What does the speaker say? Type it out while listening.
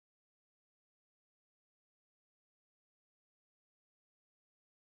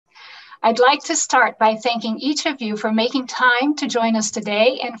I'd like to start by thanking each of you for making time to join us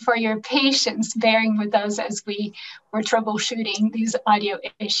today and for your patience bearing with us as we were troubleshooting these audio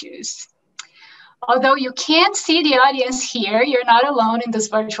issues. Although you can't see the audience here, you're not alone in this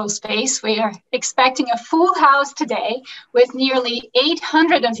virtual space. We are expecting a full house today with nearly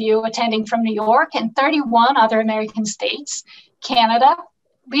 800 of you attending from New York and 31 other American states, Canada,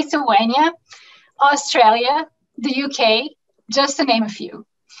 Lithuania, Australia, the UK, just to name a few.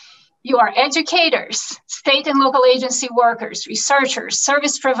 You are educators, state and local agency workers, researchers,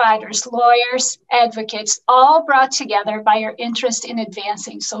 service providers, lawyers, advocates, all brought together by your interest in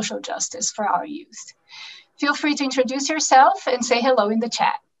advancing social justice for our youth. Feel free to introduce yourself and say hello in the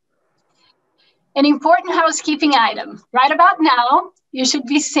chat. An important housekeeping item. Right about now, you should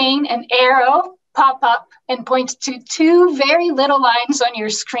be seeing an arrow pop up and point to two very little lines on your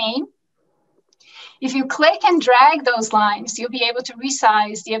screen. If you click and drag those lines, you'll be able to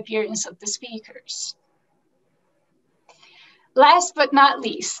resize the appearance of the speakers. Last but not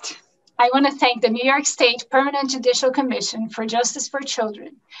least, I want to thank the New York State Permanent Judicial Commission for Justice for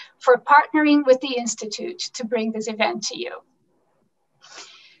Children for partnering with the Institute to bring this event to you.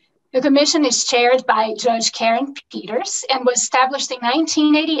 The commission is chaired by Judge Karen Peters and was established in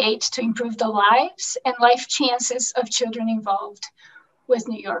 1988 to improve the lives and life chances of children involved with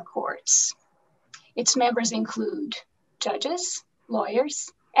New York courts. Its members include judges,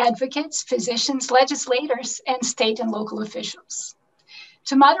 lawyers, advocates, physicians, legislators, and state and local officials.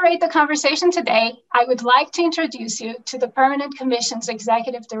 To moderate the conversation today, I would like to introduce you to the Permanent Commission's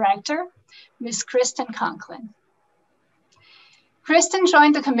Executive Director, Ms. Kristen Conklin. Kristen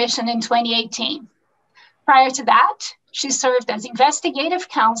joined the Commission in 2018. Prior to that, she served as investigative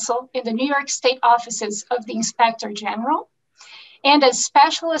counsel in the New York State offices of the Inspector General and as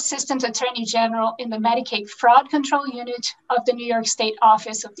Special Assistant Attorney General in the Medicaid Fraud Control Unit of the New York State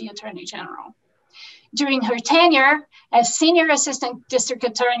Office of the Attorney General. During her tenure as Senior Assistant District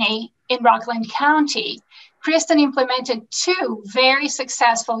Attorney in Rockland County, Kristen implemented two very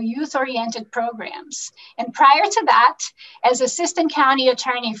successful youth-oriented programs. And prior to that, as Assistant County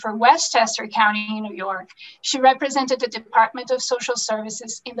Attorney for Westchester County in New York, she represented the Department of Social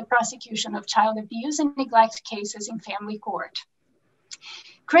Services in the prosecution of child abuse and neglect cases in family court.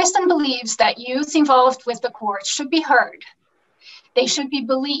 Kristen believes that youth involved with the court should be heard. They should be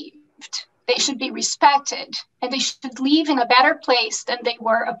believed. They should be respected, and they should leave in a better place than they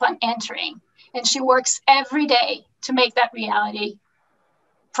were upon entering. And she works every day to make that reality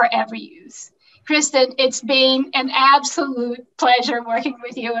for every youth. Kristen, it's been an absolute pleasure working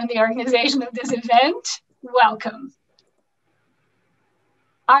with you in the organization of this event. Welcome.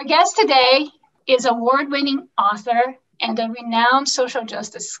 Our guest today is award-winning author and a renowned social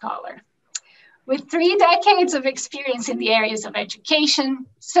justice scholar. With 3 decades of experience in the areas of education,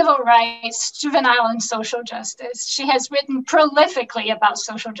 civil rights, juvenile, and social justice, she has written prolifically about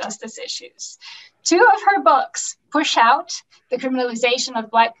social justice issues. 2 of her books, Pushout, The Criminalization of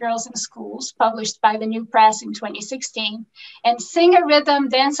Black Girls in Schools, published by the New Press in 2016, and Sing a Rhythm,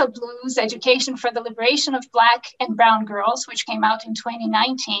 Dance a Blues, Education for the Liberation of Black and Brown Girls, which came out in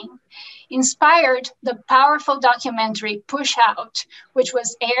 2019, inspired the powerful documentary Pushout, which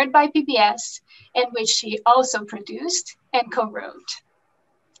was aired by PBS and which she also produced and co-wrote.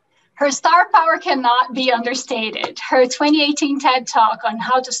 Her star power cannot be understated. Her 2018 TED Talk on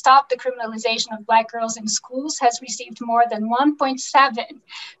how to stop the criminalization of Black girls in schools has received more than 1.7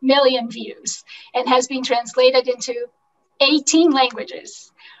 million views and has been translated into 18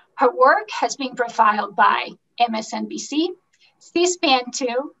 languages. Her work has been profiled by MSNBC, C-SPAN 2,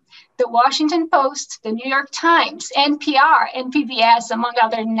 The Washington Post, The New York Times, NPR, and PBS, among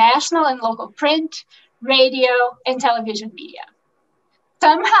other national and local print, radio, and television media.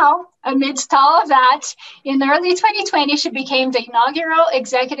 Somehow, amidst all of that, in early 2020, she became the inaugural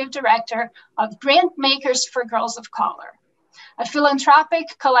executive director of Grant Makers for Girls of Color, a philanthropic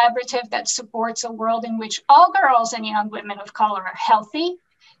collaborative that supports a world in which all girls and young women of color are healthy,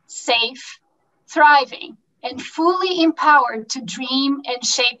 safe, thriving, and fully empowered to dream and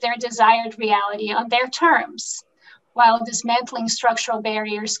shape their desired reality on their terms, while dismantling structural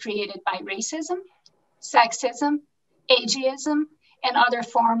barriers created by racism, sexism, ageism, and other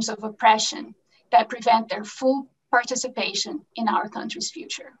forms of oppression that prevent their full participation in our country's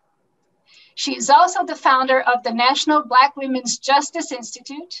future. She is also the founder of the National Black Women's Justice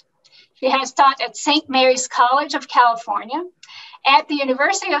Institute. She has taught at St. Mary's College of California, at the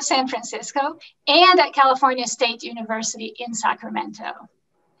University of San Francisco, and at California State University in Sacramento.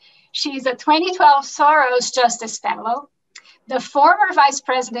 She is a 2012 Soros Justice Fellow, the former Vice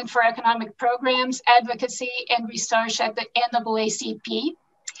President for Economic Programs, Advocacy, and Research at the NAACP,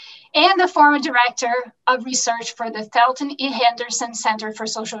 and the former director of research for the Thelton E. Henderson Center for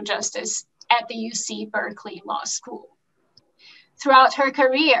Social Justice at the UC Berkeley Law School. Throughout her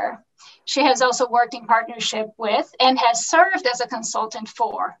career, she has also worked in partnership with and has served as a consultant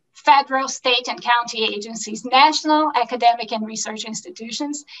for federal, state, and county agencies, national academic and research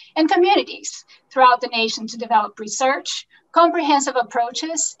institutions, and communities throughout the nation to develop research, comprehensive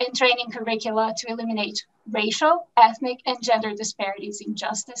approaches, and training curricula to eliminate racial, ethnic, and gender disparities in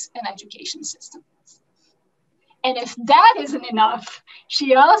justice and education systems. And if that isn't enough,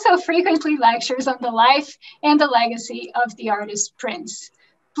 she also frequently lectures on the life and the legacy of the artist Prince.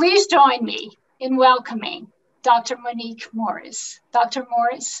 Please join me in welcoming Dr. Monique Morris. Dr.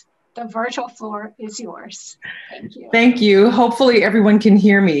 Morris, the virtual floor is yours. Thank you. Thank you. Hopefully everyone can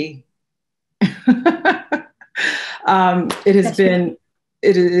hear me. It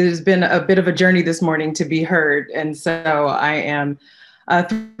has been a bit of a journey this morning to be heard. And so I am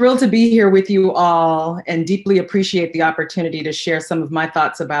thrilled to be here with you all and deeply appreciate the opportunity to share some of my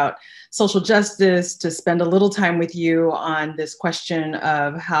thoughts about social justice, to spend a little time with you on this question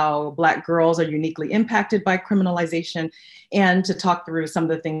of how Black girls are uniquely impacted by criminalization, and to talk through some of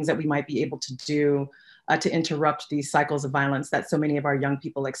the things that we might be able to do to interrupt these cycles of violence that so many of our young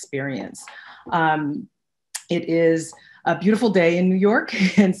people experience. It is a beautiful day in New York,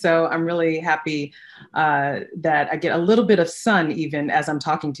 and so I'm really happy that I get a little bit of sun even as I'm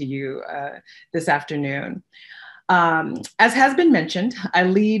talking to you this afternoon. As has been mentioned, I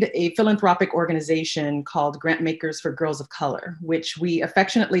lead a philanthropic organization called Grantmakers for Girls of Color, which we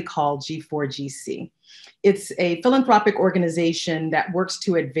affectionately call G4GC. It's a philanthropic organization that works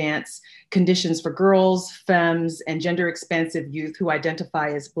to advance conditions for girls, femmes, and gender expansive youth who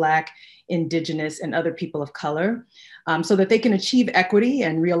identify as Black, Indigenous, and other people of color, so that they can achieve equity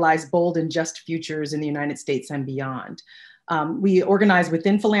and realize bold and just futures in the United States and beyond. We organize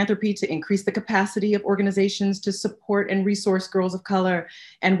within philanthropy to increase the capacity of organizations to support and resource girls of color,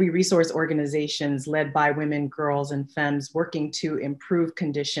 and we resource organizations led by women, girls, and femmes working to improve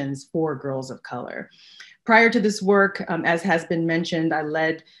conditions for girls of color. Prior to this work, as has been mentioned, I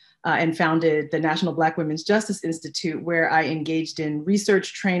led and founded the National Black Women's Justice Institute, where I engaged in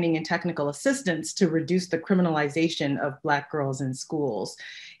research, training, and technical assistance to reduce the criminalization of Black girls in schools.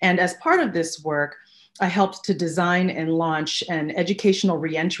 And as part of this work, I helped to design and launch an educational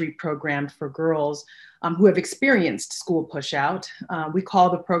reentry program for girls who have experienced school pushout. We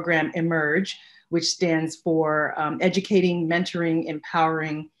call the program Emerge, which stands for Educating, Mentoring,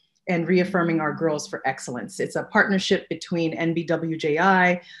 Empowering, and Reaffirming Our Girls for Excellence. It's a partnership between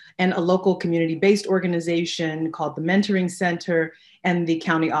NBWJI and a local community-based organization called the Mentoring Center and the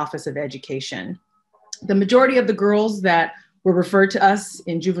County Office of Education. The majority of the girls that were referred to us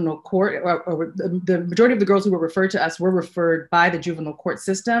in juvenile court, or the majority of the girls who were referred to us were referred by the juvenile court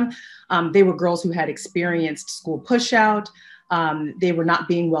system. They were girls who had experienced school pushout. They were not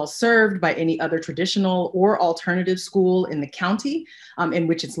being well served by any other traditional or alternative school in the county in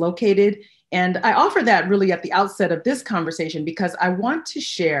which it's located. And I offer that really at the outset of this conversation because I want to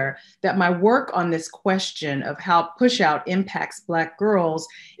share that my work on this question of how pushout impacts Black girls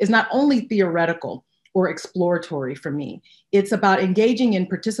is not only theoretical or exploratory for me. It's about engaging in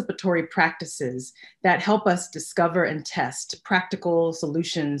participatory practices that help us discover and test practical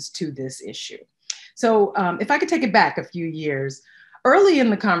solutions to this issue. So if I could take it back a few years, early in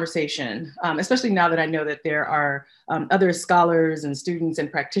the conversation, especially now that I know that there are other scholars and students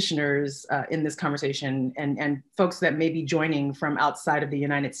and practitioners in this conversation and folks that may be joining from outside of the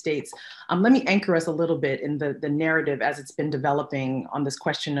United States, let me anchor us a little bit in the narrative as it's been developing on this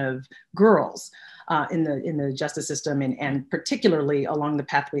question of girls in the justice system and particularly along the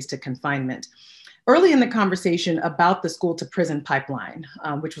pathways to confinement. Early in the conversation about the school to prison pipeline,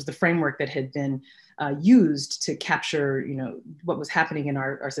 which was the framework that had been used to capture, what was happening in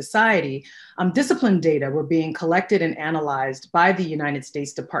our society, discipline data were being collected and analyzed by the United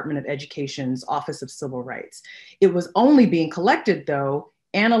States Department of Education's Office of Civil Rights. It was only being collected, though,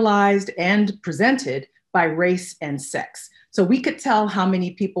 analyzed and presented by race and sex. So we could tell how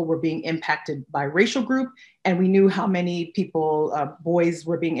many people were being impacted by racial group, and we knew how many people, boys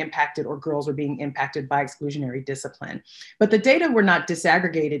were being impacted or girls were being impacted by exclusionary discipline. But the data were not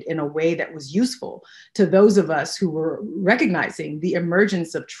disaggregated in a way that was useful to those of us who were recognizing the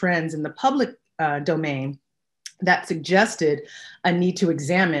emergence of trends in the public domain that suggested a need to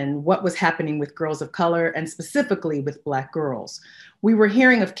examine what was happening with girls of color and specifically with Black girls. We were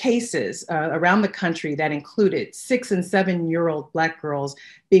hearing of cases around the country that included 6- and 7-year-old Black girls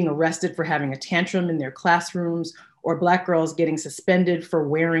being arrested for having a tantrum in their classrooms, or Black girls getting suspended for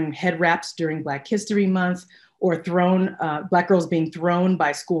wearing head wraps during Black History Month, or thrown, Black girls being thrown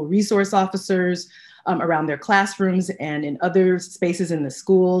by school resource officers around their classrooms and in other spaces in the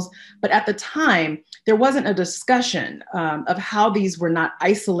schools. But at the time, there wasn't a discussion of how these were not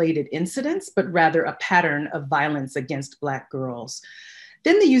isolated incidents, but rather a pattern of violence against Black girls.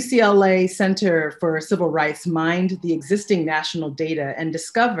 Then the UCLA Center for Civil Rights mined the existing national data and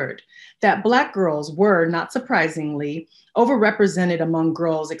discovered that Black girls were, not surprisingly, overrepresented among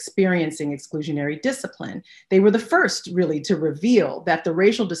girls experiencing exclusionary discipline. They were the first, really, to reveal that the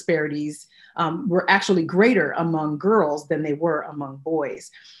racial disparities were actually greater among girls than they were among boys.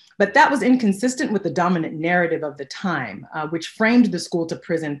 But that was inconsistent with the dominant narrative of the time, which framed the school to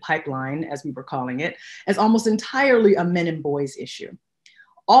prison pipeline, as we were calling it, as almost entirely a men and boys issue.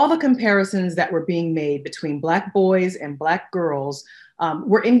 All the comparisons that were being made between Black boys and Black girls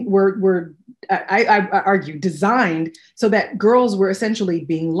were, I argue, designed so that girls were essentially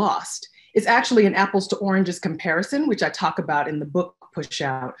being lost. It's actually an apples to oranges comparison, which I talk about in the book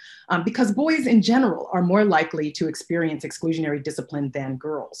Pushout, because boys in general are more likely to experience exclusionary discipline than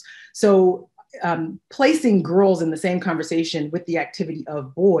girls. So placing girls in the same conversation with the activity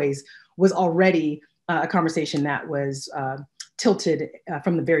of boys was already a conversation that was tilted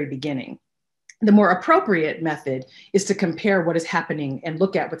from the very beginning. The more appropriate method is to compare what is happening and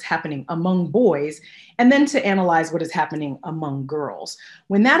look at what's happening among boys, and then to analyze what is happening among girls.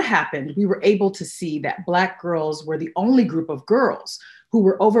 When that happened, we were able to see that Black girls were the only group of girls who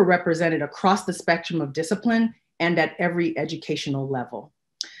were overrepresented across the spectrum of discipline and at every educational level.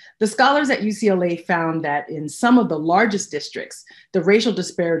 The scholars at UCLA found that in some of the largest districts, the racial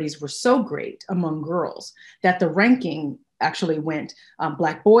disparities were so great among girls that the ranking actually went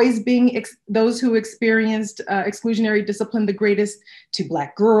Black boys being those who experienced exclusionary discipline the greatest, to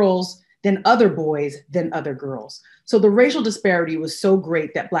Black girls, then other boys, then other girls. So the racial disparity was so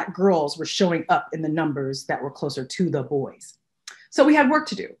great that Black girls were showing up in the numbers that were closer to the boys. So we had work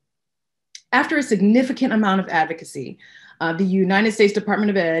to do. After a significant amount of advocacy, the United States Department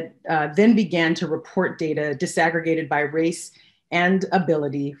of Ed then began to report data disaggregated by race and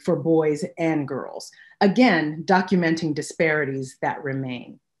ability for boys and girls, again, documenting disparities that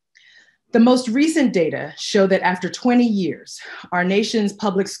remain. The most recent data show that after 20 years, our nation's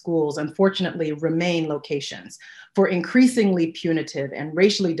public schools unfortunately remain locations for increasingly punitive and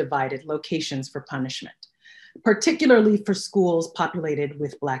racially divided locations for punishment, particularly for schools populated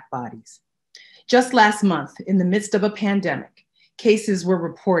with Black bodies. Just last month, in the midst of a pandemic, cases were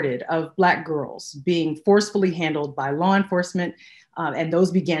reported of Black girls being forcefully handled by law enforcement, and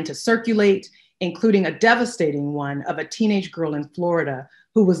those began to circulate, including a devastating one of a teenage girl in Florida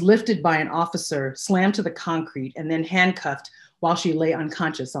who was lifted by an officer, slammed to the concrete, and then handcuffed while she lay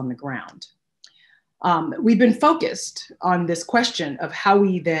unconscious on the ground. We've been focused on this question of how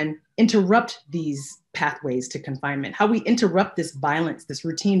we then interrupt these pathways to confinement, how we interrupt this violence, this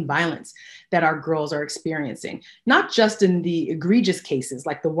routine violence that our girls are experiencing, not just in the egregious cases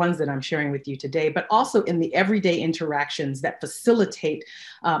like the ones that I'm sharing with you today, but also in the everyday interactions that facilitate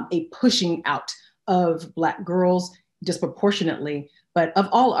a pushing out of Black girls disproportionately, but of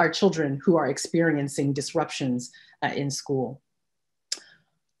all our children who are experiencing disruptions in school.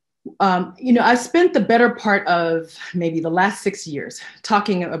 I've spent the better part of maybe the last 6 years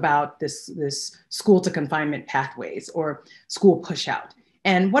talking about this school to confinement pathways or school pushout.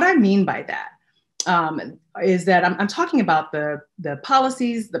 And what I mean by that is that I'm talking about the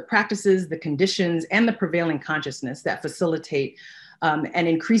policies, the practices, the conditions, and the prevailing consciousness that facilitate an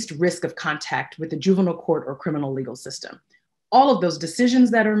increased risk of contact with the juvenile court or criminal legal system. All of those decisions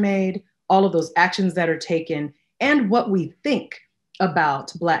that are made, all of those actions that are taken, and what we think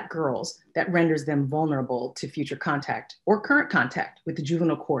about Black girls that renders them vulnerable to future contact or current contact with the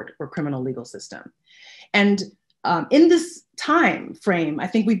juvenile court or criminal legal system. And in this time frame, I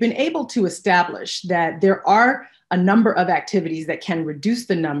think we've been able to establish that there are a number of activities that can reduce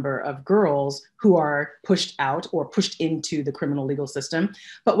the number of girls who are pushed out or pushed into the criminal legal system.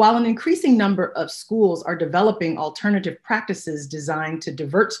 But while an increasing number of schools are developing alternative practices designed to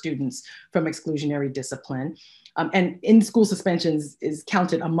divert students from exclusionary discipline, and in-school suspensions is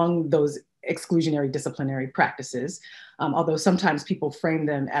counted among those exclusionary disciplinary practices, although sometimes people frame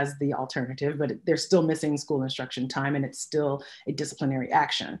them as the alternative, but they're still missing school instruction time and it's still a disciplinary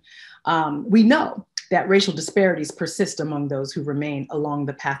action. We know that racial disparities persist among those who remain along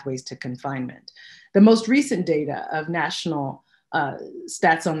the pathways to confinement. The most recent data of national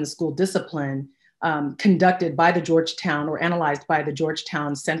stats on the school discipline conducted by the Georgetown or analyzed by the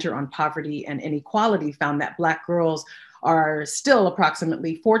Georgetown Center on Poverty and Inequality found that Black girls are still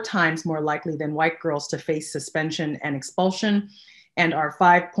approximately 4 times more likely than white girls to face suspension and expulsion. and are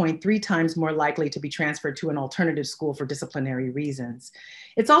 5.3 times more likely to be transferred to an alternative school for disciplinary reasons.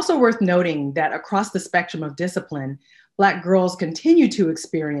 It's also worth noting that across the spectrum of discipline, Black girls continue to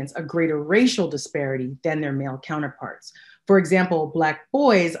experience a greater racial disparity than their male counterparts. For example, Black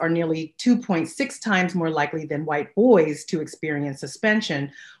boys are nearly 2.6 times more likely than white boys to experience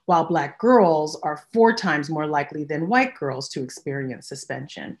suspension, while Black girls are 4 times more likely than white girls to experience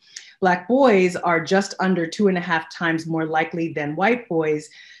suspension. Black boys are just under 2.5 times more likely than white boys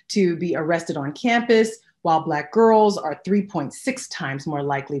to be arrested on campus, while Black girls are 3.6 times more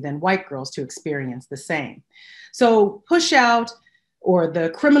likely than white girls to experience the same. So Pushout, or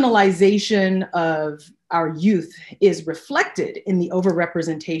the criminalization of our youth, is reflected in the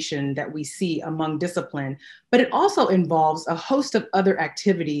overrepresentation that we see among discipline, but it also involves a host of other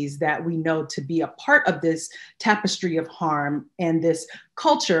activities that we know to be a part of this tapestry of harm and this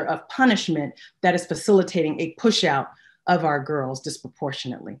culture of punishment that is facilitating a pushout of our girls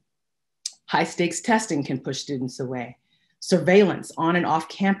disproportionately. High stakes testing can push students away. Surveillance on and off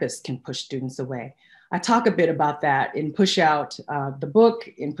campus can push students away. I talk a bit about that in Pushout, the book,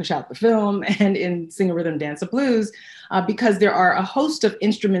 in Pushout, the film, and in Sing a Rhythm, Dance a Blues, because there are a host of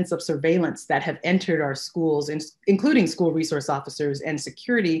instruments of surveillance that have entered our schools, including school resource officers and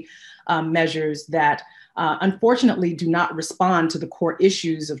security measures that unfortunately do not respond to the core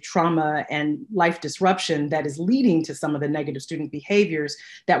issues of trauma and life disruption that is leading to some of the negative student behaviors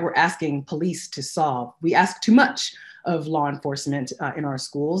that we're asking police to solve. We ask too much of law enforcement in our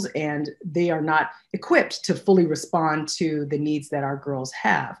schools, and they are not equipped to fully respond to the needs that our girls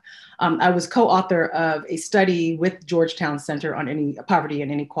have. I was co-author of a study with Georgetown Center on Poverty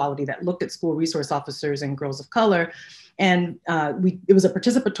and Inequality that looked at school resource officers and girls of color. And it was a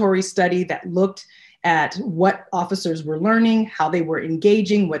participatory study that looked at what officers were learning, how they were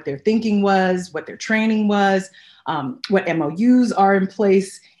engaging, what their thinking was, what their training was, what MOUs are in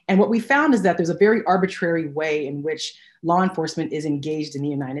place. And what we found is that there's a very arbitrary way in which law enforcement is engaged in the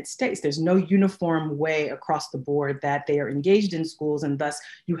United States. There's no uniform way across the board that they are engaged in schools. And thus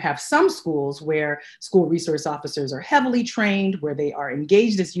you have some schools where school resource officers are heavily trained, where they are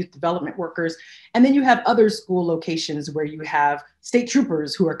engaged as youth development workers. And then you have other school locations where you have state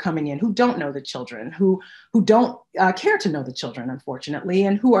troopers who are coming in, who don't know the children, who don't care to know the children, unfortunately,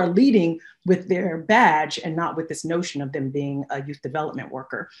 and who are leading with their badge and not with this notion of them being a youth development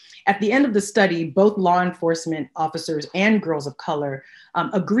worker. At the end of the study, both law enforcement officers and girls of color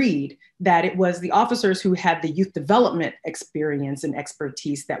agreed that it was the officers who had the youth development experience and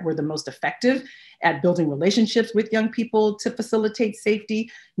expertise that were the most effective at building relationships with young people to facilitate safety,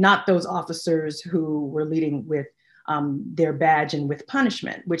 not those officers who were leading with their badge and with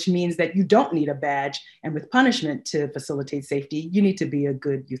punishment, which means that you don't need a badge and with punishment to facilitate safety. You need to be a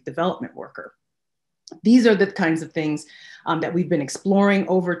good youth development worker. These are the kinds of things that we've been exploring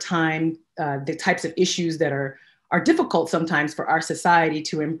over time, the types of issues that are difficult sometimes for our society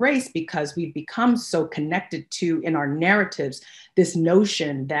to embrace because we've become so connected to, in our narratives, this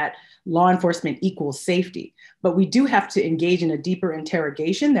notion that law enforcement equals safety. But we do have to engage in a deeper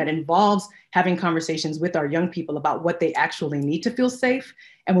interrogation that involves having conversations with our young people about what they actually need to feel safe.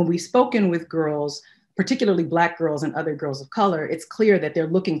 And when we've spoken with girls, particularly Black girls and other girls of color, it's clear that they're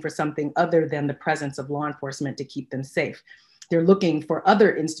looking for something other than the presence of law enforcement to keep them safe. They're looking for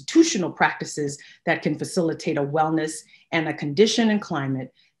other institutional practices that can facilitate a wellness and a condition and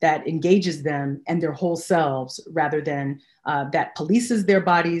climate that engages them and their whole selves rather than that polices their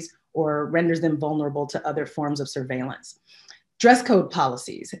bodies or renders them vulnerable to other forms of surveillance. Dress code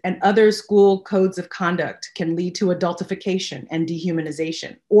policies and other school codes of conduct can lead to adultification and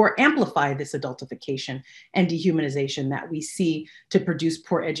dehumanization, or amplify this adultification and dehumanization that we see to produce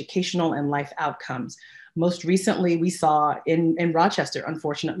poor educational and life outcomes. Most recently, we saw in Rochester,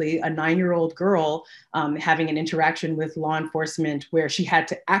 unfortunately, a 9-year-old girl having an interaction with law enforcement where she had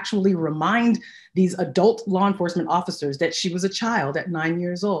to actually remind these adult law enforcement officers that she was a child at 9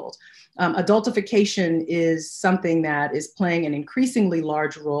 years old. Adultification is something that is playing an increasingly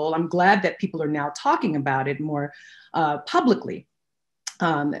large role. I'm glad that people are now talking about it more publicly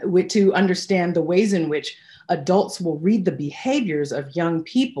to understand the ways in which adults will read the behaviors of young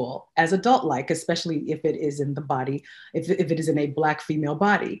people as adult-like, especially if it is in the body, if it is in a Black female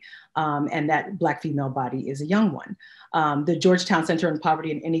body, and that Black female body is a young one. The Georgetown Center on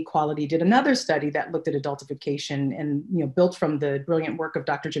Poverty and Inequality did another study that looked at adultification and built from the brilliant work of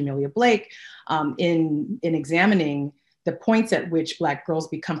Dr. Jamelia Blake in examining the points at which Black girls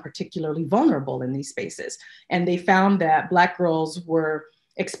become particularly vulnerable in these spaces. And they found that Black girls were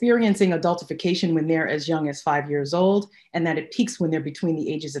experiencing adultification when they're as young as 5 years old, and that it peaks when they're between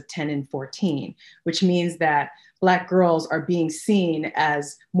the ages of 10 and 14, which means that Black girls are being seen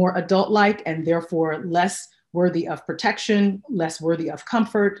as more adult-like and therefore less worthy of protection, less worthy of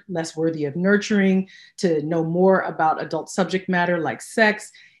comfort, less worthy of nurturing, to know more about adult subject matter like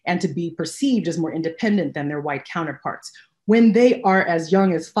sex, and to be perceived as more independent than their white counterparts when they are as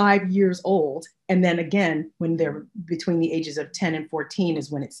young as 5 years old. And then again, when they're between the ages of 10 and 14 is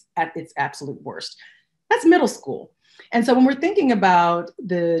when it's at its absolute worst. That's middle school. And so when we're thinking about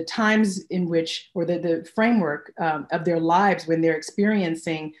the times in which, or the framework of their lives when they're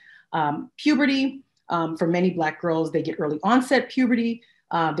experiencing puberty, for many Black girls, they get early onset puberty,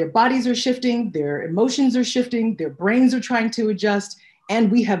 their bodies are shifting, their emotions are shifting, their brains are trying to adjust,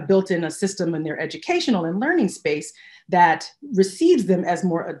 and we have built in a system in their educational and learning space that receives them as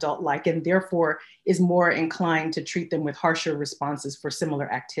more adult-like and therefore is more inclined to treat them with harsher responses for similar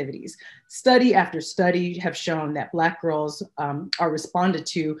activities. Study after study have shown that Black girls are responded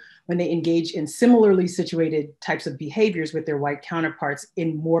to when they engage in similarly situated types of behaviors with their white counterparts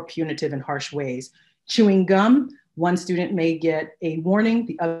in more punitive and harsh ways. Chewing gum, one student may get a warning,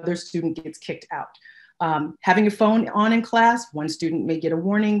 the other student gets kicked out. Having a phone on in class, one student may get a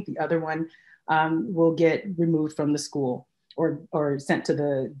warning, the other one will get removed from the school or sent to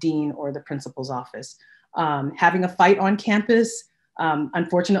the dean or the principal's office. Having a fight on campus,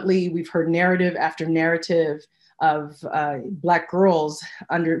 unfortunately, we've heard narrative after narrative of Black girls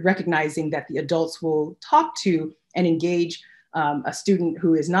recognizing that the adults will talk to and engage a student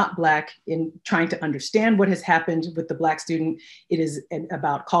who is not Black in trying to understand what has happened with the Black student. It is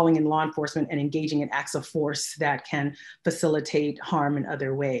about calling in law enforcement and engaging in acts of force that can facilitate harm in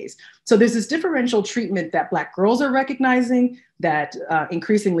other ways. So there's this differential treatment that Black girls are recognizing, that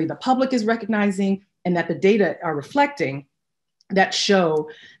increasingly the public is recognizing, and that the data are reflecting that show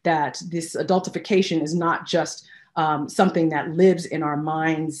that this adultification is not just something that lives in our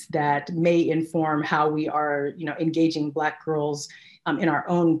minds that may inform how we are, engaging Black girls in our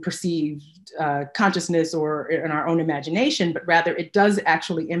own perceived consciousness or in our own imagination, but rather it does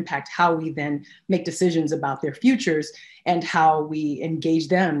actually impact how we then make decisions about their futures and how we engage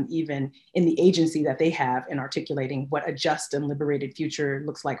them even in the agency that they have in articulating what a just and liberated future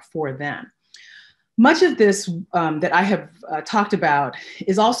looks like for them. Much of this that I have talked about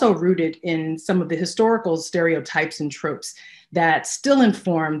is also rooted in some of the historical stereotypes and tropes that still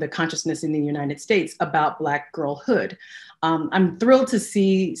inform the consciousness in the United States about Black girlhood. I'm thrilled to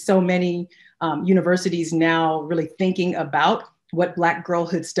see so many universities now really thinking about what Black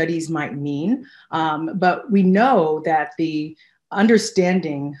girlhood studies might mean, but we know that the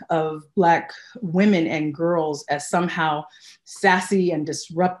understanding of Black women and girls as somehow sassy and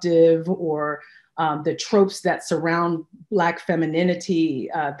disruptive, or the tropes that surround Black femininity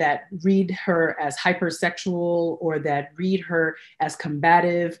that read her as hypersexual or that read her as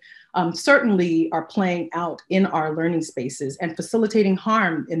combative certainly are playing out in our learning spaces and facilitating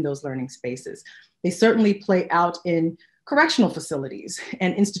harm in those learning spaces. They certainly play out in correctional facilities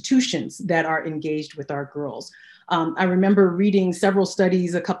and institutions that are engaged with our girls. I remember reading several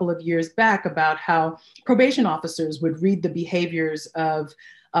studies a couple of years back about how probation officers would read the behaviors of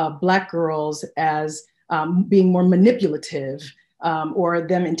Black girls as being more manipulative or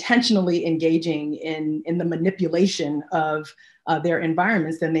them intentionally engaging in the manipulation of their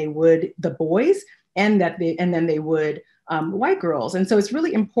environments than they would the boys, and then they would white girls. And so it's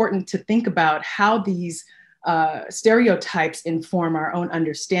really important to think about how these stereotypes inform our own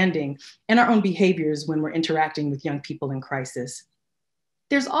understanding and our own behaviors when we're interacting with young people in crisis.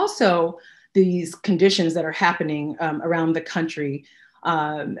 There's also these conditions that are happening around the country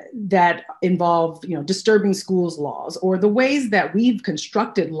that involve, disturbing schools laws, or the ways that we've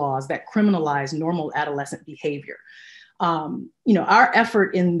constructed laws that criminalize normal adolescent behavior. Our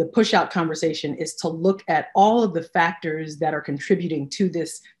effort in the Pushout conversation is to look at all of the factors that are contributing to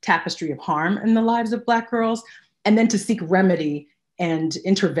this tapestry of harm in the lives of Black girls, and then to seek remedy and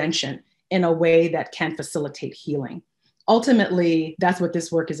intervention in a way that can facilitate healing. Ultimately, that's what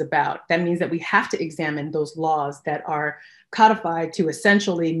this work is about. That means that we have to examine those laws that are codified to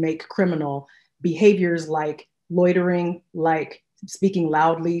essentially make criminal behaviors like loitering, like speaking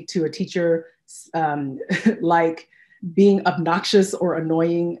loudly to a teacher, like being obnoxious or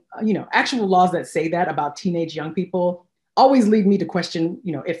annoying. Actual laws that say that about teenage young people always lead me to question,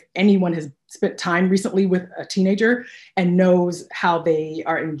 if anyone has spent time recently with a teenager and knows how they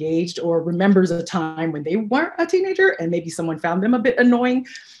are engaged or remembers a time when they weren't a teenager and maybe someone found them a bit annoying.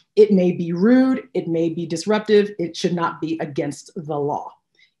 It may be rude, it may be disruptive, it should not be against the law.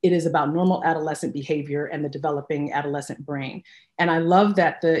 It is about normal adolescent behavior and the developing adolescent brain. And I love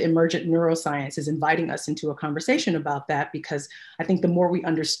that the emergent neuroscience is inviting us into a conversation about that, because I think the more we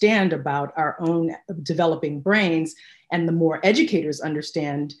understand about our own developing brains and the more educators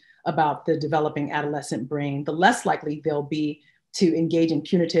understand about the developing adolescent brain, the less likely they'll be to engage in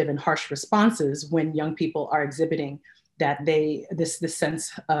punitive and harsh responses when young people are exhibiting that this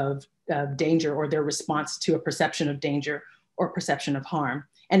sense of danger, or their response to a perception of danger or perception of harm,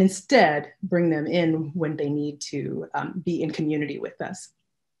 and instead bring them in when they need to be in community with us.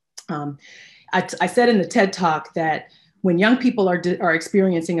 I said in the TED Talk that when young people are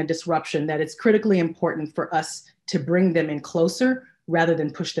experiencing a disruption, that it's critically important for us to bring them in closer rather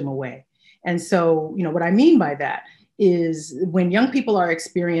than push them away. And so, what I mean by that is when young people are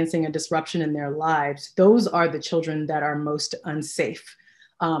experiencing a disruption in their lives, those are the children that are most unsafe.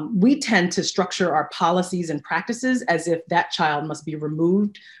 We tend to structure our policies and practices as if that child must be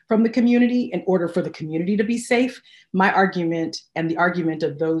removed from the community in order for the community to be safe. My argument, and the argument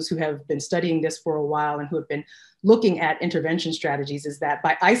of those who have been studying this for a while and who have been looking at intervention strategies, is that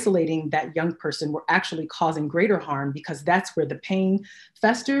by isolating that young person, we're actually causing greater harm, because that's where the pain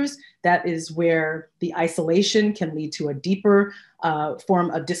festers. That is where the isolation can lead to a deeper form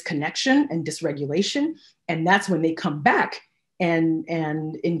of disconnection and dysregulation. And that's when they come back and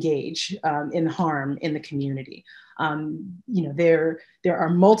engage in harm in the community. There are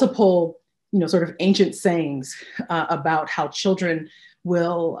multiple, sort of ancient sayings about how children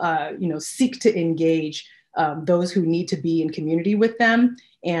will, seek to engage those who need to be in community with them.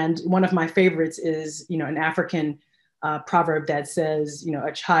 And one of my favorites is, an African proverb that says,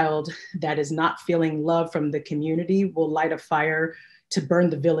 a child that is not feeling love from the community will light a fire to burn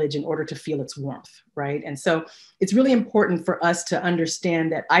the village in order to feel its warmth, right? And so it's really important for us to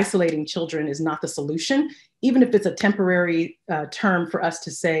understand that isolating children is not the solution, even if it's a temporary term for us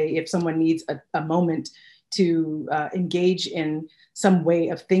to say, if someone needs a moment to engage in some way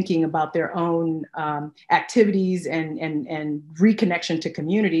of thinking about their own activities and reconnection to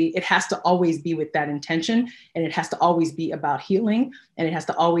community, it has to always be with that intention, and it has to always be about healing, and it has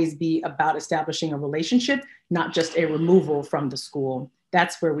to always be about establishing a relationship, not just a removal from the school.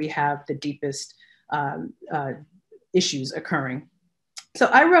 That's where we have the deepest issues occurring. So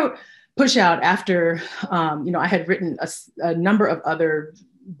I wrote Pushout after, I had written a number of other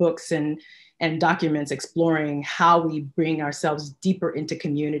books and documents exploring how we bring ourselves deeper into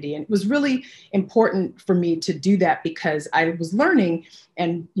community. And it was really important for me to do that, because I was learning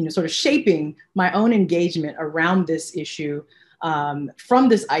and sort of shaping my own engagement around this issue from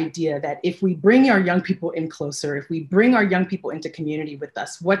this idea that if we bring our young people in closer, if we bring our young people into community with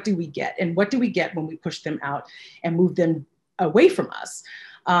us, what do we get? And what do we get when we push them out and move them away from us?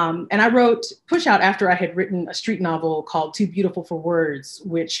 And I wrote Pushout after I had written a street novel called Too Beautiful for Words,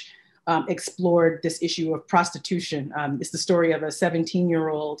 which explored this issue of prostitution. It's the story of a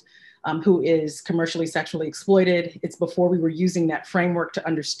 17-year-old who is commercially sexually exploited. It's before we were using that framework to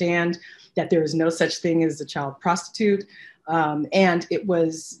understand that there is no such thing as a child prostitute. And it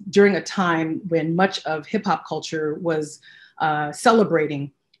was during a time when much of hip hop culture was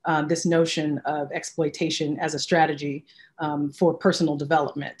celebrating this notion of exploitation as a strategy for personal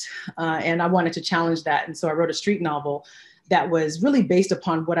development. And I wanted to challenge that. And so I wrote a street novel that was really based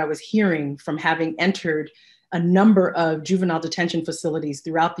upon what I was hearing from having entered a number of juvenile detention facilities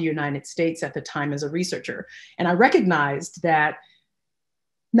throughout the United States at the time as a researcher. And I recognized that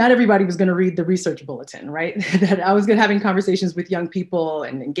not everybody was going to read the research bulletin, right? That I was having conversations with young people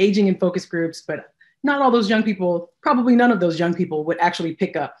and engaging in focus groups, but not all those young people, probably none of those young people would actually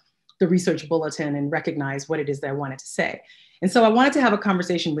pick up the research bulletin and recognize what it is that I wanted to say. And so I wanted to have a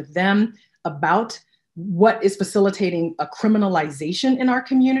conversation with them about what is facilitating a criminalization in our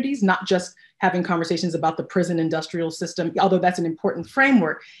communities, not just having conversations about the prison industrial system, although that's an important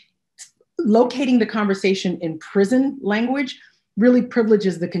framework. Locating the conversation in prison language really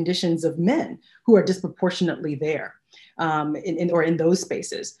privileges the conditions of men who are disproportionately there in those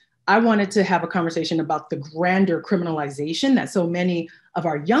spaces. I wanted to have a conversation about the grander criminalization that so many of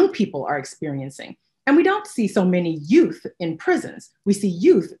our young people are experiencing. And we don't see so many youth in prisons. We see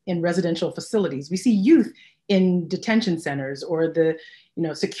youth in residential facilities. We see youth in detention centers or the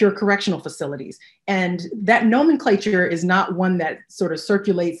secure correctional facilities. And that nomenclature is not one that sort of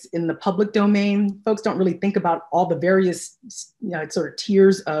circulates in the public domain. Folks don't really think about all the various sort of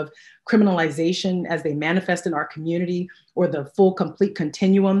tiers of criminalization as they manifest in our community, or the full complete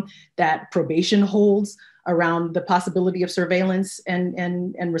continuum that probation holds around the possibility of surveillance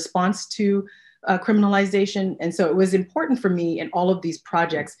and response to criminalization. And so it was important for me in all of these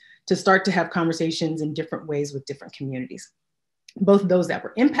projects to start to have conversations in different ways with different communities. both those that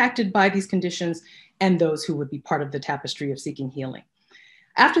were impacted by these conditions and those who would be part of the tapestry of seeking healing.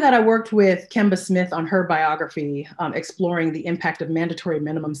 After that, I worked with Kemba Smith on her biography, exploring the impact of mandatory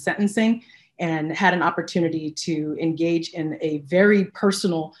minimum sentencing, and had an opportunity to engage in a very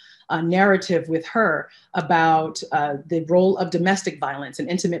personal narrative with her about the role of domestic violence and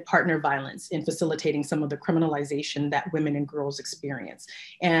intimate partner violence in facilitating some of the criminalization that women and girls experience,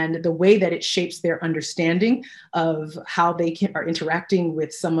 and the way that it shapes their understanding of how they are interacting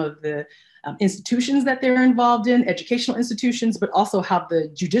with some of the institutions that they're involved in, educational institutions, but also how the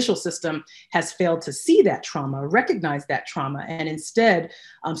judicial system has failed to see that trauma, recognize that trauma, and instead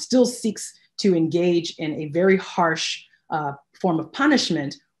still seeks to engage in a very harsh form of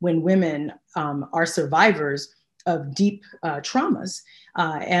punishment when women are survivors of deep traumas,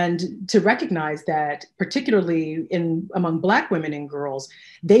 and to recognize that particularly among Black women and girls,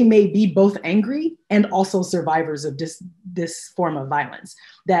 they may be both angry and also survivors of this form of violence,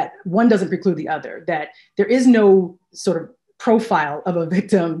 that one doesn't preclude the other, that there is no sort of profile of a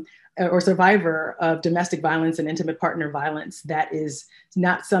victim or survivor of domestic violence and intimate partner violence that is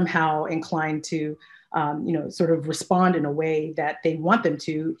not somehow inclined to sort of respond in a way that they want them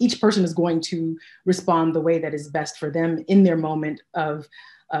to. Each person is going to respond the way that is best for them in their moment of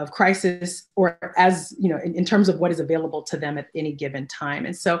crisis, or as, in terms of what is available to them at any given time.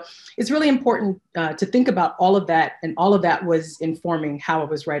 And so it's really important to think about all of that, and all of that was informing how I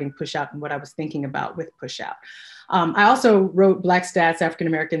was writing Pushout and what I was thinking about with Pushout. I also wrote Black Stats, African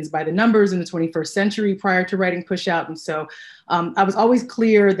Americans by the Numbers in the 21st Century prior to writing Pushout. And so I was always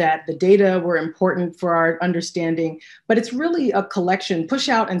clear that the data were important for our understanding, but it's really a collection.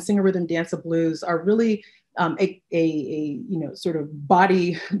 Pushout and Singer Rhythm Dance Blues are really sort of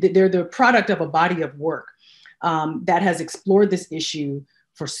body, they're the product of a body of work that has explored this issue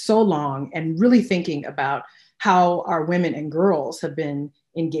for so long, and really thinking about how our women and girls have been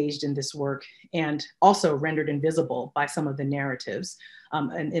engaged in this work and also rendered invisible by some of the narratives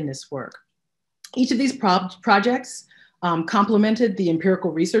in this work. Each of these projects complemented the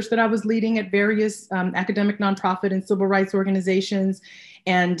empirical research that I was leading at various academic, nonprofit, and civil rights organizations.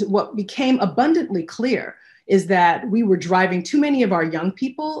 And what became abundantly clear is that we were driving too many of our young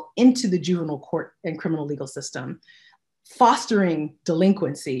people into the juvenile court and criminal legal system, fostering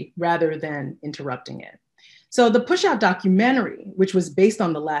delinquency rather than interrupting it. So the Pushout documentary, which was based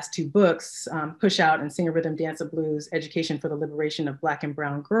on the last two books, Pushout and Singer Rhythm Dance Blues, Education for the Liberation of Black and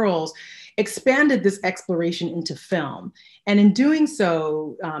Brown Girls, expanded this exploration into film. And in doing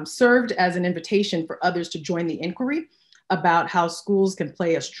so, served as an invitation for others to join the inquiry about how schools can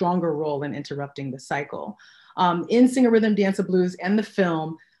play a stronger role in interrupting the cycle. In Singer Rhythm Dance Blues and the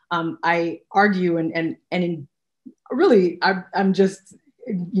film, I argue I'm just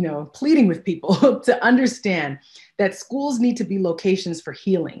pleading with people to understand that schools need to be locations for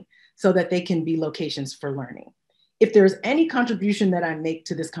healing so that they can be locations for learning. If there's any contribution that I make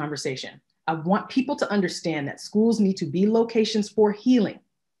to this conversation, I want people to understand that schools need to be locations for healing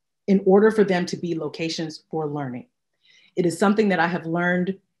in order for them to be locations for learning. It is something that I have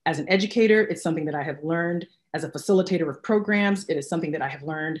learned as an educator. It's something that I have learned as a facilitator of programs. It is something that I have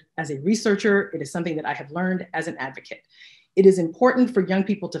learned as a researcher. It is something that I have learned as an advocate. It is important for young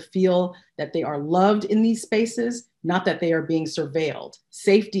people to feel that they are loved in these spaces, not that they are being surveilled.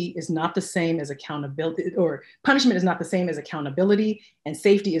 Safety is not the same as accountability, or punishment is not the same as accountability, and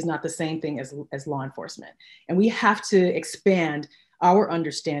safety is not the same thing as law enforcement. And we have to expand our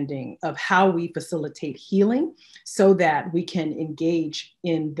understanding of how we facilitate healing so that we can engage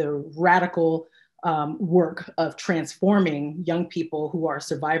in the radical work of transforming young people who are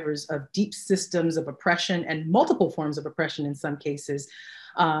survivors of deep systems of oppression and multiple forms of oppression in some cases,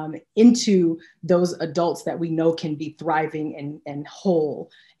 into those adults that we know can be thriving and whole,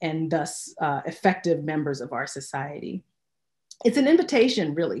 and thus effective members of our society. It's an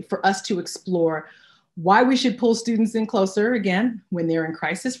invitation really for us to explore why we should pull students in closer, again, when they're in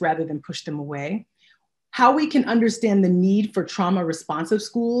crisis rather than push them away. How we can understand the need for trauma responsive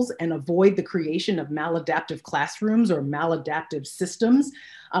schools and avoid the creation of maladaptive classrooms or maladaptive systems.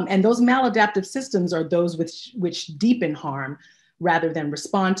 And those maladaptive systems are those which deepen harm rather than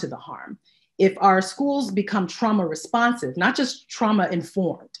respond to the harm. If our schools become trauma responsive, not just trauma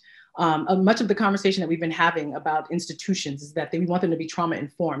informed, much of the conversation that we've been having about institutions is that we want them to be trauma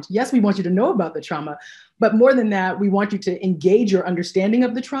informed. Yes, we want you to know about the trauma, but more than that, we want you to engage your understanding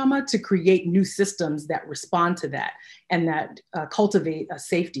of the trauma to create new systems that respond to that and that cultivate a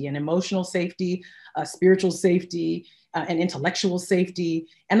safety, an emotional safety, a spiritual safety, an intellectual safety,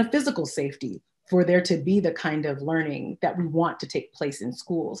 and a physical safety for there to be the kind of learning that we want to take place in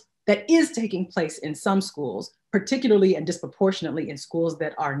schools, that is taking place in some schools, particularly and disproportionately in schools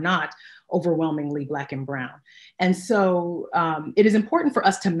that are not overwhelmingly Black and brown. And so it is important for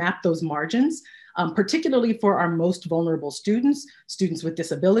us to map those margins, particularly for our most vulnerable students, students with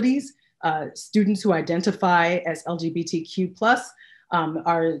disabilities, students who identify as LGBTQ+,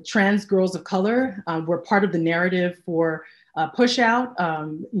 our trans girls of color. Were part of the narrative for Pushout,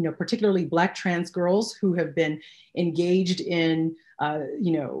 particularly Black trans girls who have been engaged in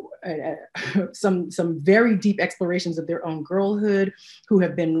some very deep explorations of their own girlhood, who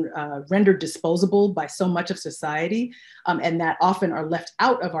have been rendered disposable by so much of society, and that often are left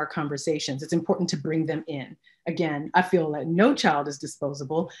out of our conversations. It's important to bring them in. Again, I feel that no child is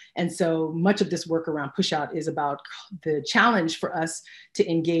disposable. And so much of this work around Pushout is about the challenge for us to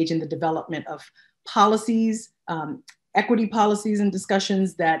engage in the development of policies, equity policies and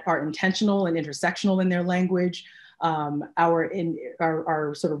discussions that are intentional and intersectional in their language,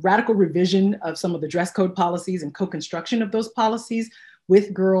 our sort of radical revision of some of the dress code policies and co-construction of those policies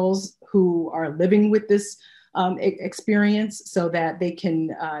with girls who are living with this experience, so that they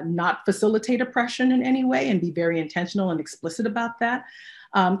can not facilitate oppression in any way and be very intentional and explicit about that.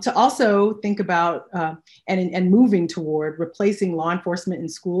 To also think about and moving toward replacing law enforcement in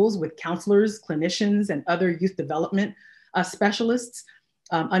schools with counselors, clinicians, and other youth development specialists,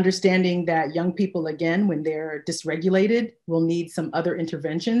 understanding that young people, again, when they're dysregulated, will need some other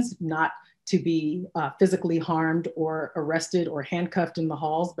interventions, not to be physically harmed or arrested or handcuffed in the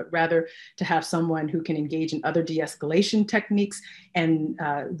halls, but rather to have someone who can engage in other de-escalation techniques and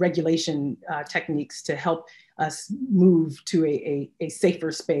regulation techniques to help us move to a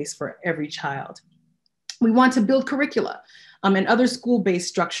safer space for every child. We want to build curricula and other school-based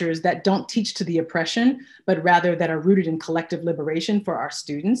structures that don't teach to the oppression, but rather that are rooted in collective liberation for our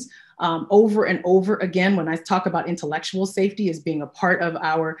students. Over and over again, when I talk about intellectual safety as being a part of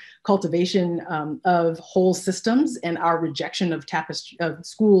our cultivation of whole systems and our rejection of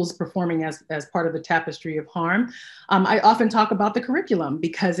schools performing as part of the tapestry of harm, I often talk about the curriculum,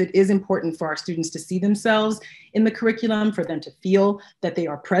 because it is important for our students to see themselves in the curriculum, for them to feel that they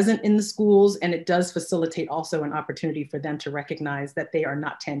are present in the schools, and it does facilitate also an opportunity for them to recognize that they are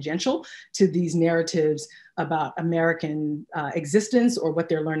not tangential to these narratives about American existence or what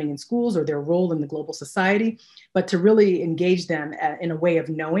they're learning in schools or their role in the global society, but to really engage them in a way of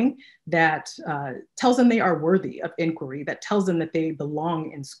knowing that tells them they are worthy of inquiry, that tells them that they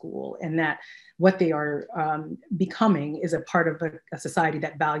belong in school, and that what they are becoming is a part of a society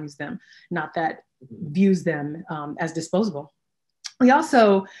that values them, not that views them as disposable. We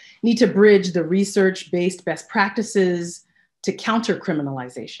also need to bridge the research-based best practices to counter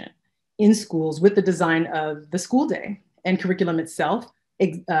criminalization in schools with the design of the school day and curriculum itself,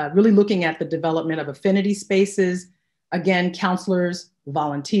 really looking at the development of affinity spaces, again, counselors,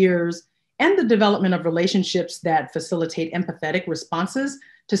 volunteers, and the development of relationships that facilitate empathetic responses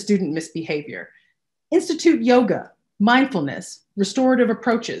to student misbehavior. Institute yoga, mindfulness, restorative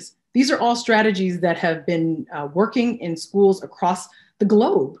approaches. These are all strategies that have been working in schools across the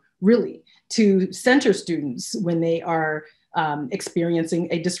globe, really, to center students when they are experiencing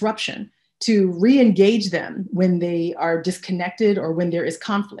a disruption, to re-engage them when they are disconnected or when there is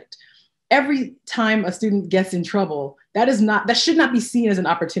conflict. Every time a student gets in trouble, that should not be seen as an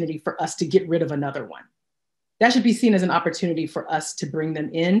opportunity for us to get rid of another one. That should be seen as an opportunity for us to bring them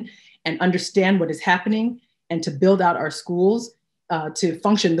in and understand what is happening and to build out our schools to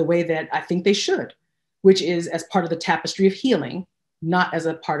function the way that I think they should, which is as part of the tapestry of healing, not as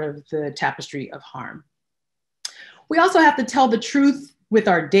a part of the tapestry of harm. We also have to tell the truth with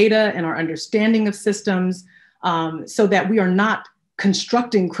our data and our understanding of systems so that we are not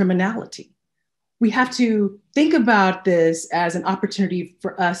constructing criminality. We have to think about this as an opportunity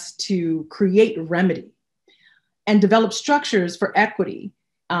for us to create remedy and develop structures for equity,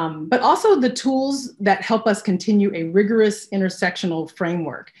 but also the tools that help us continue a rigorous intersectional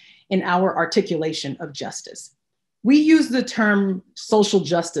framework in our articulation of justice. We use the term social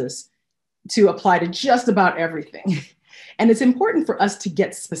justice to apply to just about everything. And it's important for us to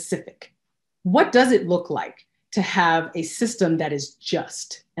get specific. What does it look like to have a system that is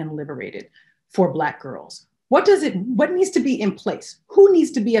just and liberated for Black girls? What needs to be in place? Who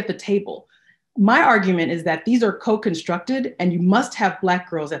needs to be at the table? My argument is that these are co-constructed and you must have Black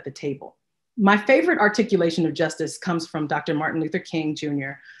girls at the table. My favorite articulation of justice comes from Dr. Martin Luther King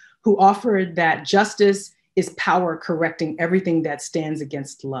Jr., who offered that justice is power correcting everything that stands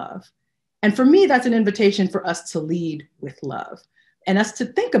against love. And for me, that's an invitation for us to lead with love and us to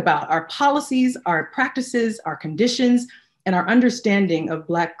think about our policies, our practices, our conditions, and our understanding of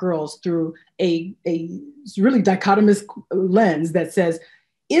Black girls through a really dichotomous lens that says,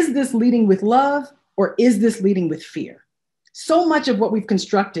 is this leading with love or is this leading with fear? So much of what we've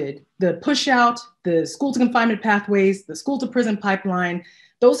constructed, the Pushout, the school to confinement pathways, the school to prison pipeline,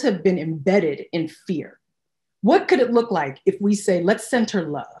 those have been embedded in fear. What could it look like if we say, let's center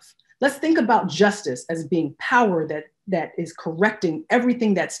love? Let's think about justice as being power that is correcting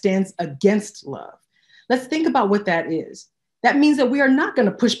everything that stands against love. Let's think about what that is. That means that we are not going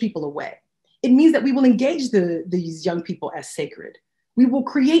to push people away. It means that we will engage these young people as sacred. We will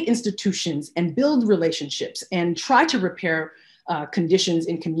create institutions and build relationships and try to repair conditions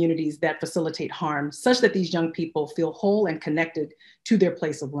in communities that facilitate harm, such that these young people feel whole and connected to their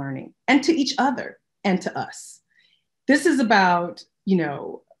place of learning and to each other and to us. This is about,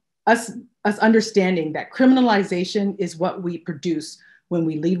 us understanding that criminalization is what we produce when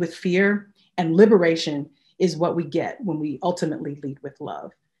we lead with fear, and liberation is what we get when we ultimately lead with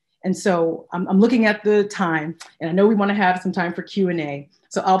love. And so I'm looking at the time, and I know we want to have some time for Q&A.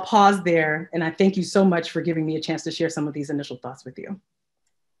 So I'll pause there, and I thank you so much for giving me a chance to share some of these initial thoughts with you.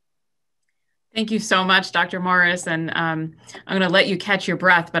 Thank you so much, Dr. Morris. And I'm going to let you catch your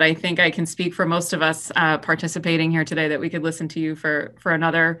breath, but I think I can speak for most of us participating here today that we could listen to you for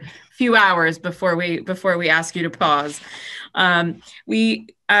another few hours before we ask you to pause.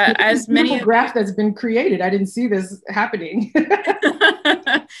 As many graph that's been created, I didn't see this happening.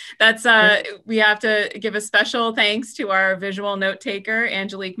 That's we have to give a special thanks to our visual note taker,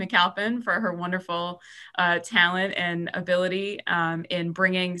 Angelique McAlpin, for her wonderful talent and ability in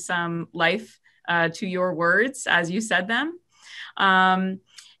bringing some life to your words as you said them.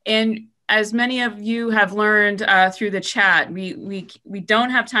 And as many of you have learned through the chat, we don't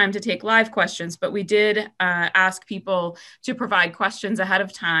have time to take live questions, but we did ask people to provide questions ahead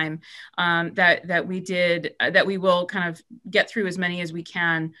of time that we will kind of get through as many as we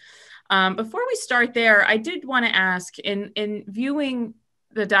can. Before we start there, I did want to ask, in viewing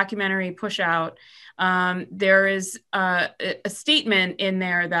the documentary Pushout, there is a statement in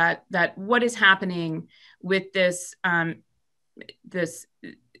there that what is happening with this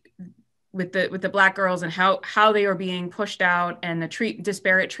with the Black girls and how they are being pushed out and the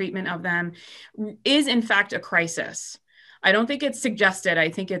disparate treatment of them is in fact a crisis. I don't think it's suggested, I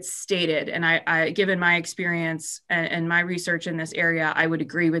think it's stated. And I given my experience and my research in this area, I would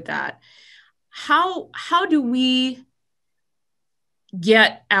agree with that. How do we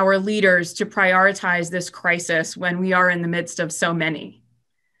get our leaders to prioritize this crisis when we are in the midst of so many?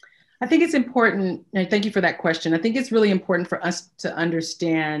 I think it's important, and thank you for that question. I think it's really important for us to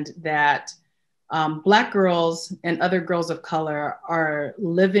understand that Black girls and other girls of color are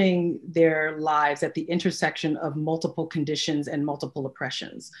living their lives at the intersection of multiple conditions and multiple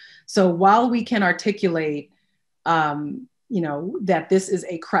oppressions. So while we can articulate, that this is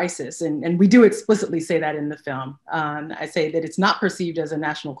a crisis, and we do explicitly say that in the film. I say that it's not perceived as a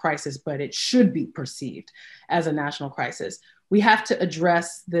national crisis, but it should be perceived as a national crisis. We have to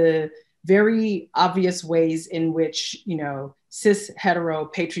address the very obvious ways in which, cis hetero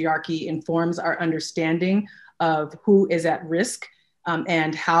patriarchy informs our understanding of who is at risk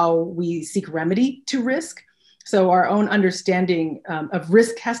and how we seek remedy to risk. So our own understanding of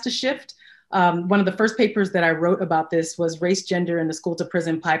risk has to shift. One of the first papers that I wrote about this was Race, Gender, and the School to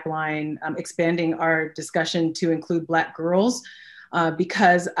Prison Pipeline, expanding our discussion to include Black girls.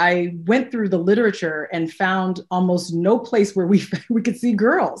 Because I went through the literature and found almost no place where we could see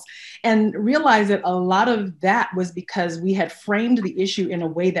girls, and realized that a lot of that was because we had framed the issue in a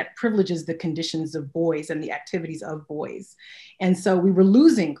way that privileges the conditions of boys and the activities of boys. And so we were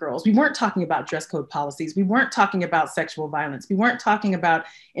losing girls. We weren't talking about dress code policies. We weren't talking about sexual violence. We weren't talking about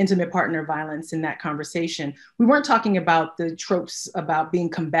intimate partner violence in that conversation. We weren't talking about the tropes about being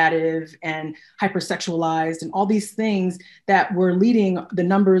combative and hypersexualized and all these things that were leading the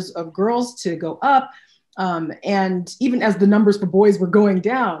numbers of girls to go up. And even as the numbers for boys were going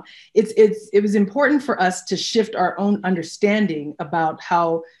down, it was important for us to shift our own understanding about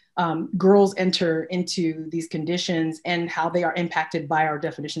how girls enter into these conditions and how they are impacted by our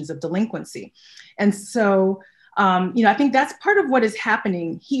definitions of delinquency. And so, I think that's part of what is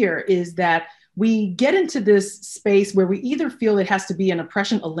happening here, is that we get into this space where we either feel it has to be an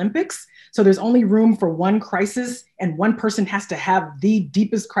oppression Olympics, so there's only room for one crisis and one person has to have the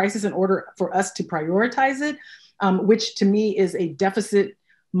deepest crisis in order for us to prioritize it, which to me is a deficit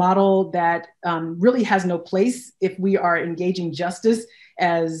model that really has no place if we are engaging justice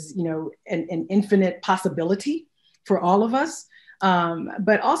as an infinite possibility for all of us,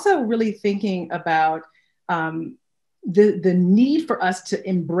 but also really thinking about the need for us to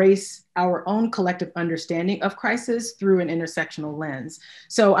embrace our own collective understanding of crisis through an intersectional lens.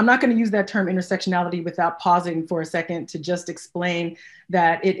 So I'm not going to use that term intersectionality without pausing for a second to just explain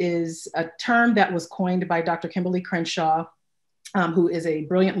that it is a term that was coined by Dr. Kimberly Crenshaw, who is a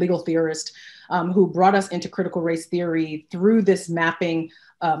brilliant legal theorist, who brought us into critical race theory through this mapping,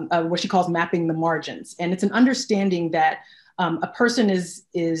 what she calls mapping the margins. And it's an understanding that a person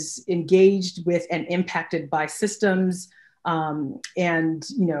is engaged with and impacted by systems and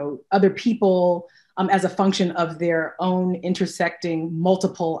other people as a function of their own intersecting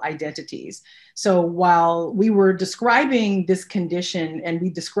multiple identities. So while we were describing this condition and we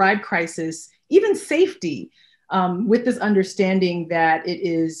described crisis, even safety, with this understanding that it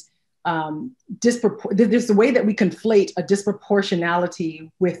is there's a way that we conflate a disproportionality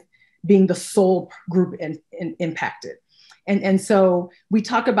with being the sole group impacted. And so we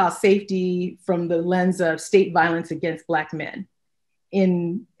talk about safety from the lens of state violence against Black men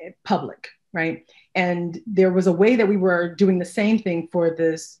in public, right? And there was a way that we were doing the same thing for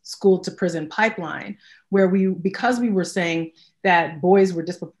this school to prison pipeline, where because we were saying that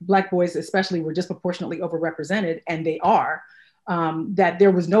Black boys especially were disproportionately overrepresented, and they are, that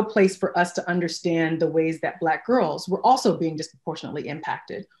there was no place for us to understand the ways that Black girls were also being disproportionately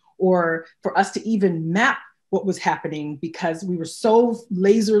impacted, or for us to even map what was happening, because we were so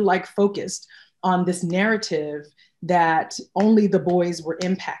laser-like focused on this narrative that only the boys were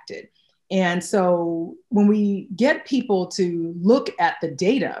impacted. And so when we get people to look at the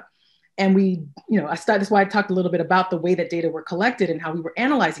data, and that's why I talked a little bit about the way that data were collected and how we were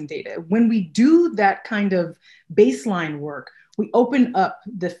analyzing data. When we do that kind of baseline work, we open up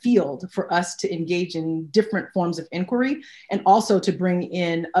the field for us to engage in different forms of inquiry, and also to bring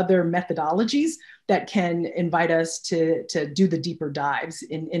in other methodologies that can invite us to do the deeper dives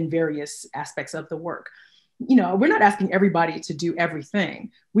in various aspects of the work. We're not asking everybody to do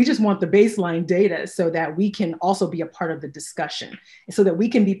everything. We just want the baseline data so that we can also be a part of the discussion, so that we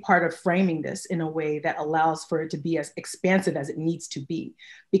can be part of framing this in a way that allows for it to be as expansive as it needs to be.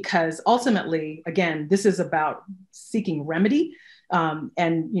 Because ultimately, again, this is about seeking remedy.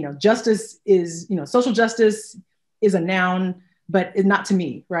 Justice is, social justice is a noun, but not to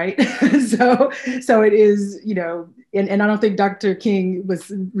me, right? so it is, and I don't think Dr. King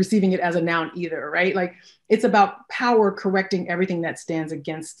was receiving it as a noun either, right? Like, it's about power correcting everything that stands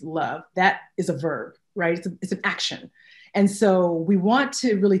against love. That is a verb, right? It's an action. And so we want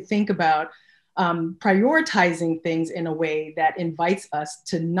to really think about prioritizing things in a way that invites us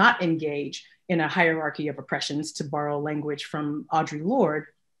to not engage in a hierarchy of oppressions, to borrow language from Audre Lorde,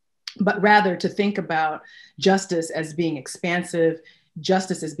 but rather to think about justice as being expansive,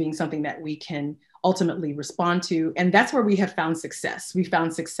 justice as being something that we can ultimately respond to. And that's where we have found success. We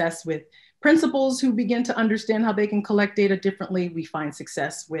found success with principals who begin to understand how they can collect data differently. We find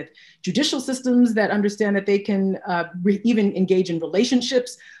success with judicial systems that understand that they can even engage in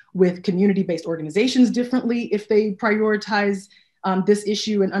relationships with community-based organizations differently if they prioritize this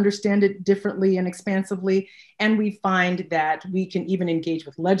issue and understand it differently and expansively. And we find that we can even engage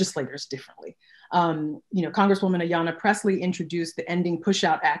with legislators differently. Congresswoman Ayanna Pressley introduced the Ending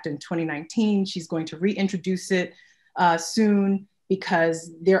Pushout Act in 2019. She's going to reintroduce it soon,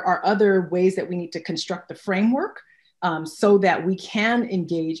 because there are other ways that we need to construct the framework so that we can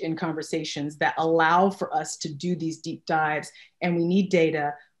engage in conversations that allow for us to do these deep dives. And we need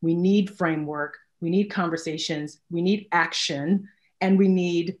data, we need framework, we need conversations, we need action, and we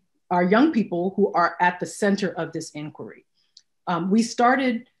need our young people who are at the center of this inquiry.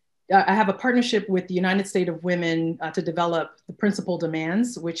 I have a partnership with the United States of Women to develop the Principal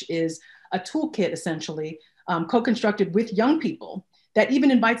Demands, which is a toolkit essentially co-constructed with young people that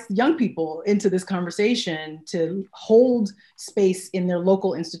even invites young people into this conversation to hold space in their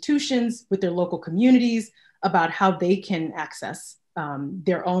local institutions, with their local communities, about how they can access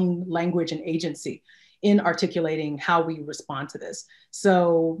their own language and agency in articulating how we respond to this.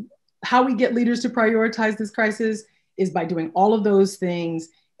 So how we get leaders to prioritize this crisis is by doing all of those things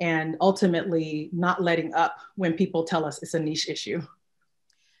and ultimately not letting up when people tell us it's a niche issue.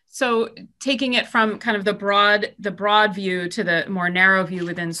 So taking it from kind of the broad view to the more narrow view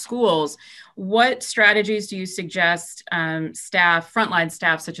within schools, what strategies do you suggest frontline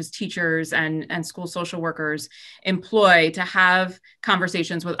staff such as teachers and school social workers employ to have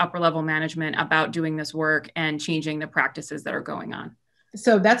conversations with upper level management about doing this work and changing the practices that are going on?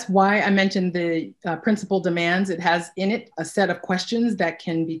 So that's why I mentioned the Principal Demands. It has in it a set of questions that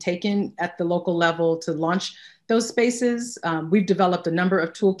can be taken at the local level to launch those spaces. We've developed a number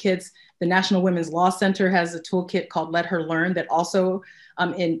of toolkits. The National Women's Law Center has a toolkit called Let Her Learn that also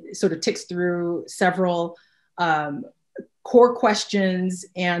sort of ticks through several core questions,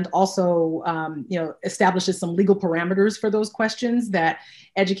 and also establishes some legal parameters for those questions that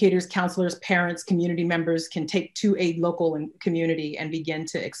educators, counselors, parents, community members can take to a local community and begin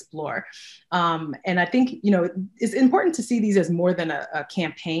to explore. And I think it's important to see these as more than a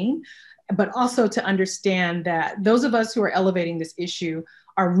campaign, but also to understand that those of us who are elevating this issue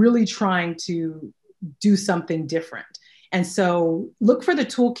are really trying to do something different. And so look for the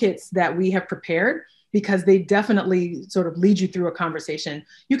toolkits that we have prepared, because they definitely sort of lead you through a conversation.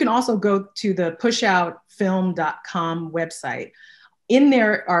 You can also go to the pushoutfilm.com website. In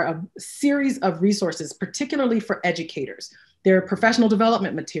there are a series of resources, particularly for educators. There are professional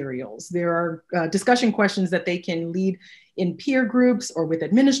development materials. There are discussion questions that they can lead in peer groups or with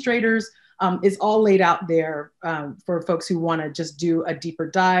administrators. It's all laid out there for folks who want to just do a deeper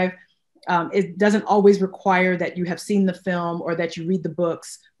dive. It doesn't always require that you have seen the film or that you read the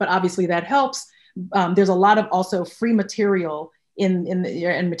books, but obviously that helps. There's a lot of also free material and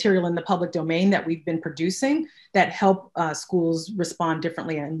material in the public domain that we've been producing that help schools respond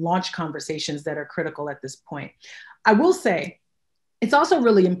differently and launch conversations that are critical at this point. I will say, it's also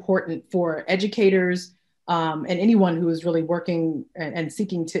really important for educators and anyone who is really working and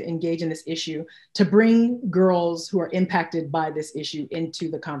seeking to engage in this issue to bring girls who are impacted by this issue into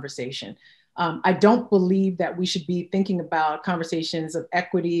the conversation. I don't believe that we should be thinking about conversations of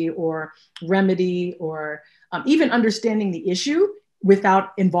equity or remedy or even understanding the issue without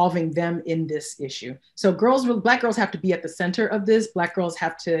involving them in this issue. So Black girls have to be at the center of this. Black girls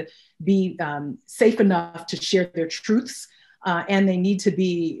have to be safe enough to share their truths, and they need to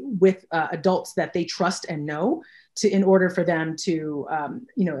be with adults that they trust and know in order for them to,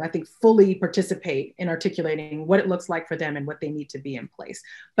 I think, fully participate in articulating what it looks like for them and what they need to be in place.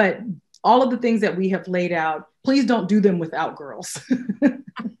 But all of the things that we have laid out, please don't do them without girls.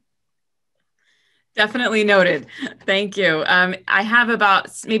 Definitely noted. Thank you. I have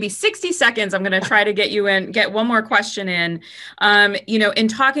about maybe 60 seconds. I'm going to try to get one more question in. In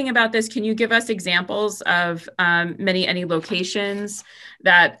talking about this, can you give us examples of any locations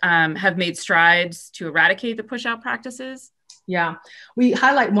that have made strides to eradicate the push-out practices? Yeah, we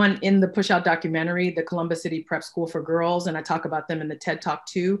highlight one in the Pushout documentary, the Columbus City Prep School for Girls, and I talk about them in the TED Talk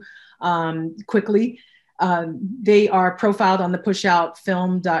too, quickly. They are profiled on the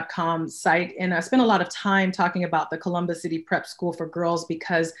pushoutfilm.com site. And I spent a lot of time talking about the Columbus City Prep School for Girls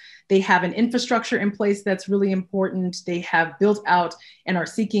because they have an infrastructure in place that's really important. They have built out and are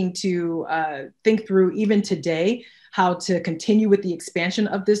seeking to think through, even today, how to continue with the expansion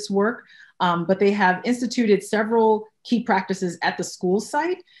of this work. But they have instituted several key practices at the school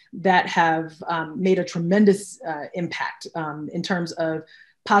site that have made a tremendous impact in terms of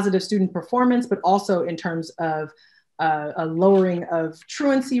positive student performance, but also in terms of a lowering of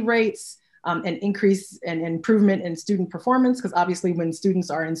truancy rates, an increase and improvement in student performance, because obviously when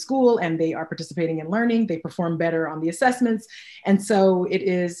students are in school and they are participating in learning, they perform better on the assessments. And so it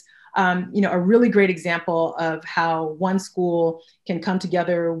is a really great example of how one school can come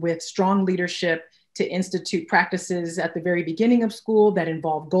together with strong leadership to institute practices at the very beginning of school that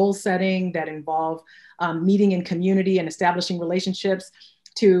involve goal setting, that involve meeting in community and establishing relationships,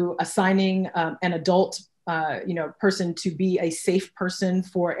 to assigning an adult person to be a safe person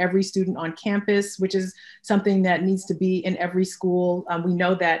for every student on campus, which is something that needs to be in every school. We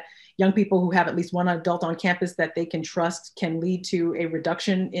know that young people who have at least one adult on campus that they can trust can lead to a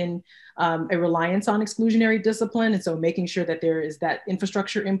reduction in a reliance on exclusionary discipline. And so making sure that there is that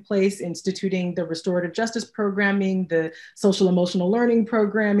infrastructure in place, instituting the restorative justice programming, the social emotional learning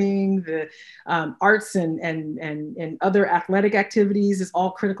programming, the arts and other athletic activities is all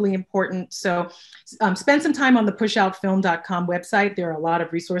critically important. So spend some time on the pushoutfilm.com website. There are a lot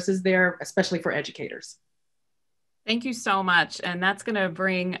of resources there, especially for educators. Thank you so much. And that's going to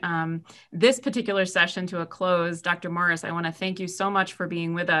bring this particular session to a close. Dr. Morris, I want to thank you so much for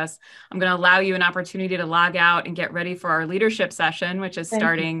being with us. I'm going to allow you an opportunity to log out and get ready for our leadership session, which is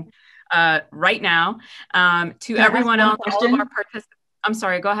starting right now. To everyone else, all of our participants. I'm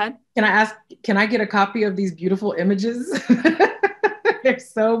sorry, go ahead. Can I get a copy of these beautiful images? They're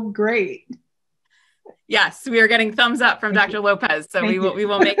so great. Yes, we are getting thumbs up from Dr. Lopez. So we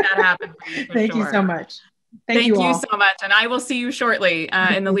will make that happen for you. Thank you so much. Thank you so much. And I will see you shortly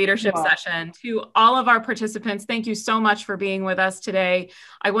in the leadership session. To all of our participants, thank you so much for being with us today.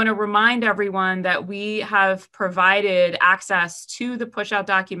 I want to remind everyone that we have provided access to the Pushout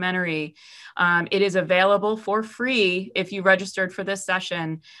documentary. It is available for free if you registered for this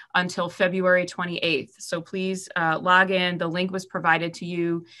session until February 28th. So please log in. The link was provided to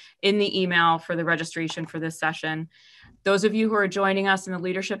you in the email for the registration for this session. Those of you who are joining us in the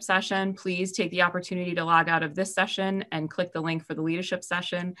leadership session, please take the opportunity to log out of this session and click the link for the leadership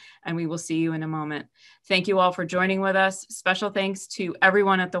session, and we will see you in a moment. Thank you all for joining with us. Special thanks to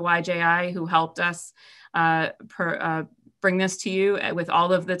everyone at the YJI who helped us bring this to you with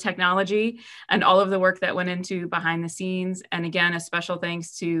all of the technology and all of the work that went into behind the scenes. And again, a special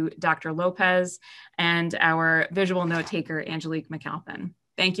thanks to Dr. Lopez and our visual note taker, Angelique McAlpin.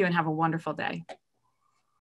 Thank you and have a wonderful day.